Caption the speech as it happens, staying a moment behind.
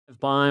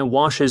by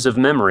washes of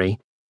memory,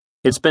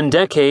 it's been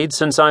decades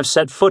since I've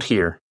set foot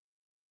here.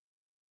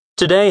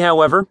 Today,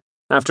 however,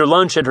 after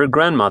lunch at her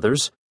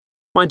grandmother's,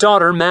 my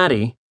daughter,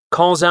 Maddie,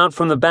 calls out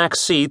from the back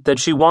seat that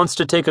she wants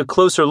to take a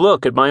closer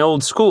look at my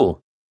old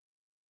school.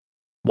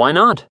 Why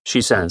not?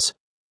 She says.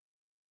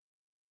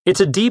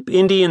 It's a deep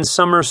Indian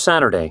summer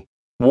Saturday,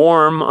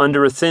 warm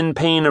under a thin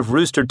pane of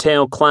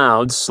rooster-tail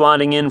clouds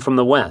sliding in from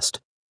the west.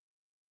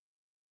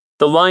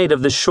 The light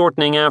of the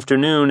shortening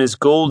afternoon is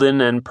golden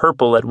and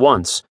purple at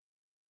once,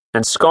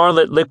 and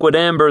scarlet liquid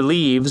amber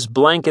leaves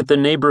blanket the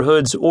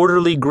neighborhood's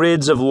orderly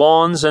grids of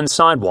lawns and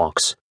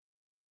sidewalks.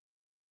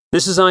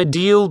 This is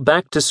ideal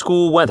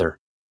back-to-school weather,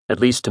 at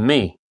least to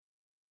me.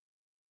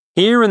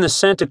 Here in the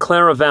Santa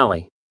Clara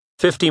Valley,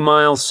 50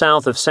 miles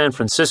south of San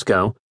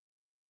Francisco,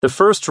 the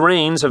first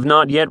rains have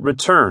not yet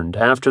returned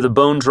after the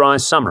bone-dry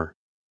summer,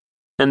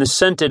 and the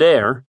scented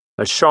air,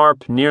 a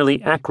sharp,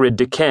 nearly acrid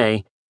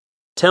decay,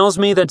 tells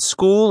me that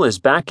school is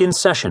back in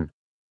session.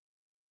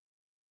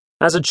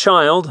 As a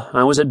child,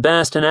 I was at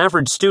best an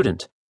average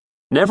student,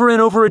 never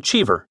an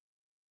overachiever,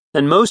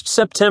 and most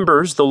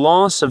Septembers the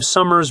loss of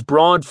summer's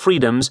broad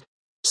freedoms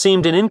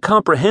seemed an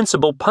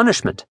incomprehensible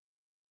punishment.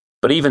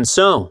 But even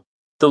so,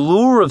 the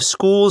lure of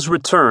school's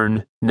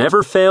return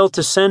never failed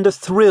to send a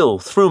thrill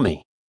through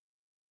me.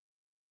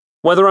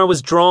 Whether I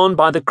was drawn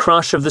by the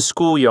crush of the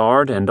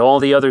schoolyard and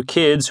all the other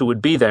kids who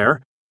would be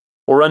there,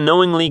 or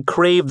unknowingly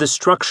craved the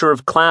structure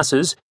of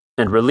classes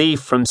and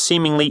relief from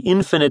seemingly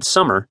infinite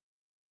summer,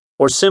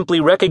 or simply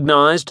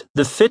recognized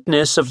the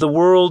fitness of the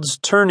world's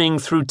turning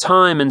through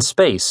time and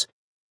space,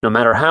 no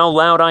matter how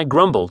loud I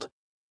grumbled,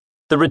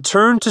 the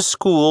return to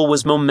school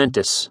was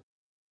momentous.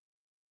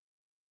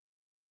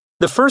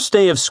 The first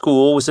day of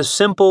school was a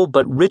simple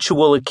but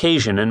ritual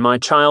occasion in my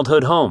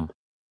childhood home.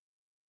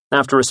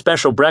 After a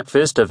special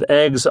breakfast of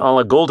eggs a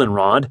la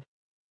goldenrod,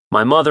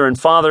 my mother and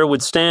father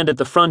would stand at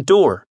the front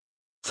door,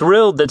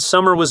 thrilled that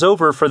summer was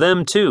over for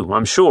them too,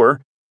 I'm sure,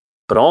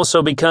 but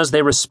also because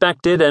they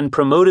respected and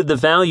promoted the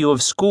value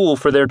of school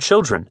for their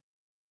children,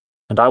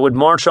 and I would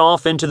march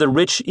off into the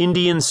rich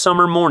Indian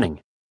summer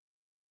morning.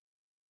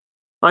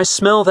 I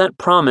smell that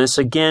promise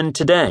again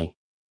today.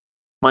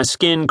 My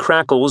skin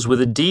crackles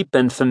with a deep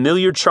and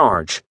familiar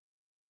charge.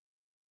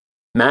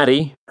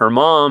 Maddie, her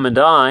mom, and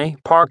I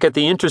park at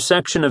the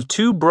intersection of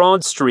two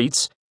broad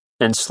streets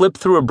and slip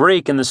through a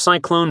break in the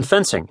cyclone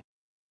fencing,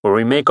 where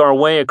we make our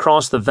way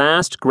across the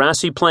vast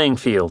grassy playing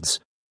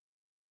fields.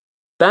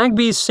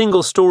 Bugbee's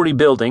single-story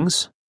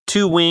buildings,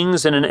 two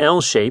wings in an L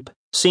shape,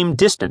 seem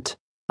distant,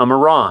 a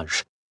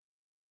mirage.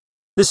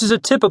 This is a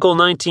typical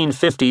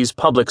 1950s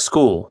public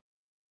school,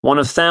 one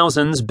of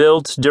thousands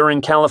built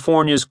during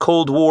California's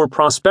Cold War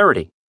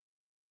prosperity.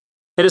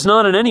 It is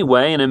not in any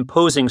way an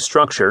imposing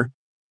structure,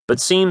 but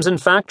seems in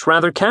fact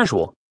rather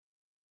casual.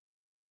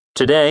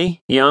 Today,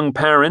 young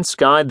parents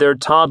guide their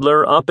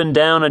toddler up and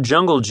down a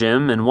jungle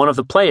gym in one of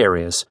the play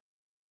areas.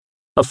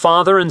 A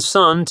father and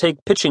son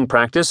take pitching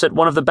practice at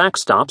one of the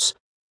backstops,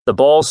 the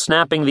ball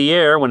snapping the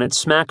air when it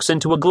smacks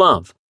into a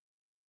glove.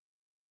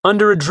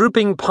 Under a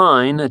drooping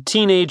pine, a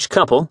teenage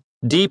couple,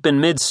 deep in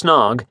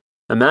mid-snog,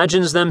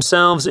 imagines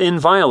themselves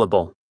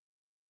inviolable.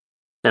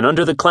 And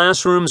under the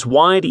classroom's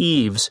wide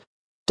eaves,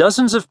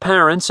 dozens of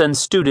parents and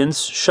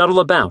students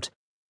shuttle about,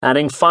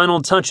 adding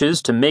final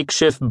touches to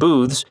makeshift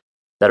booths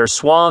that are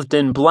swathed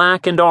in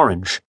black and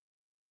orange.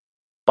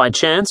 By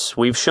chance,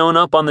 we've shown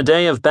up on the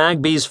day of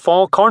Bugbee's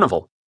Fall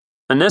Carnival,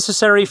 a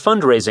necessary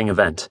fundraising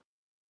event.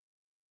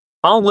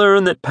 I'll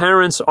learn that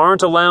parents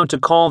aren't allowed to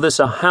call this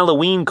a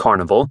Halloween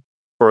carnival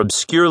for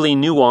obscurely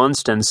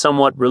nuanced and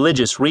somewhat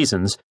religious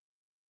reasons,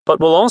 but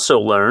we'll also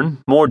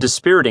learn, more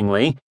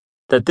dispiritingly,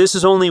 that this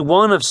is only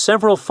one of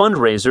several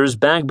fundraisers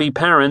Bugbee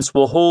parents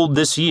will hold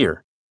this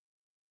year.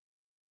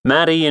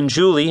 Maddie and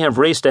Julie have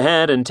raced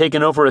ahead and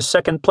taken over a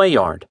second play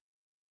yard.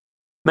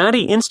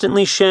 Maddie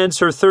instantly sheds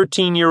her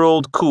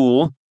 13-year-old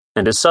cool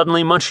and is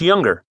suddenly much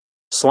younger,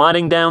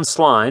 sliding down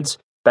slides,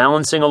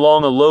 balancing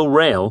along a low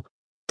rail,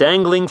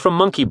 dangling from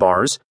monkey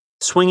bars,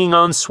 swinging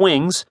on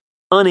swings,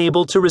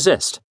 unable to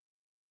resist.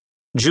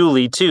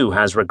 Julie, too,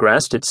 has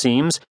regressed, it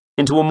seems,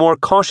 into a more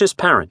cautious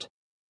parent.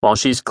 While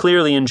she's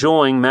clearly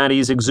enjoying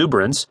Maddie's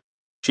exuberance,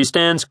 she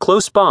stands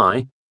close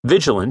by,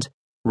 vigilant,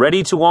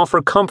 ready to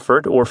offer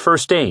comfort or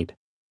first aid.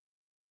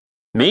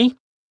 Me?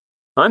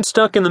 I'm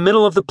stuck in the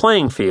middle of the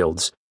playing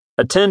fields,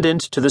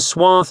 attendant to the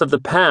swath of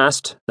the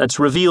past that's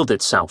revealed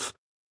itself.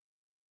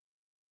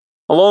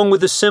 Along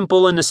with the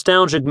simple and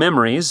nostalgic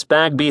memories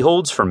Bugbee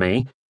holds for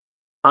me,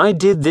 I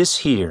did this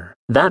here,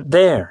 that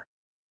there.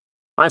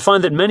 I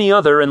find that many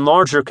other and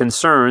larger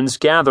concerns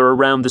gather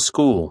around the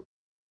school.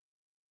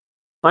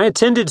 I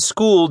attended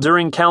school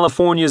during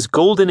California's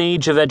golden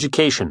age of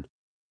education.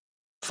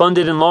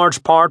 Funded in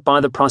large part by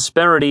the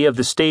prosperity of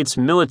the state's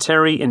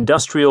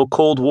military-industrial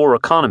Cold War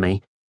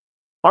economy,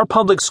 our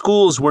public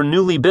schools were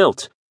newly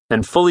built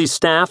and fully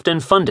staffed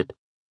and funded,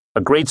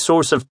 a great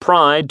source of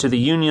pride to the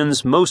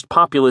Union's most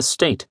populous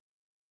state.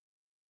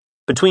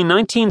 Between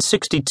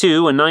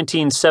 1962 and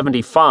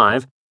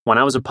 1975, when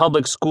I was a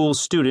public school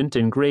student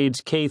in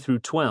grades K through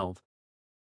 12,